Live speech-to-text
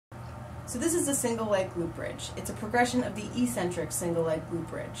So this is a single leg glute bridge. It's a progression of the eccentric single leg glute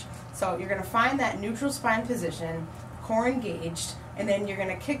bridge. So you're going to find that neutral spine position, core engaged, and then you're going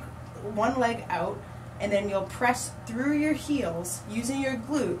to kick one leg out, and then you'll press through your heels using your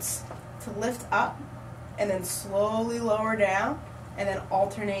glutes to lift up, and then slowly lower down, and then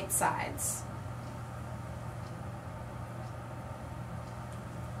alternate sides.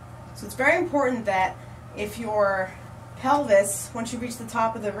 So it's very important that if your pelvis, once you reach the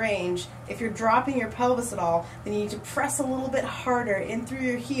top of the range, if you're dropping your pelvis at all, then you need to press a little bit harder in through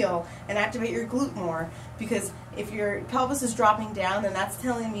your heel and activate your glute more, because if your pelvis is dropping down, then that's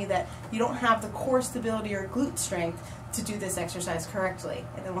telling me that you don't have the core stability or glute strength to do this exercise correctly,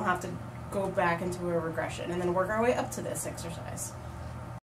 and then we'll have to go back into a regression and then work our way up to this exercise.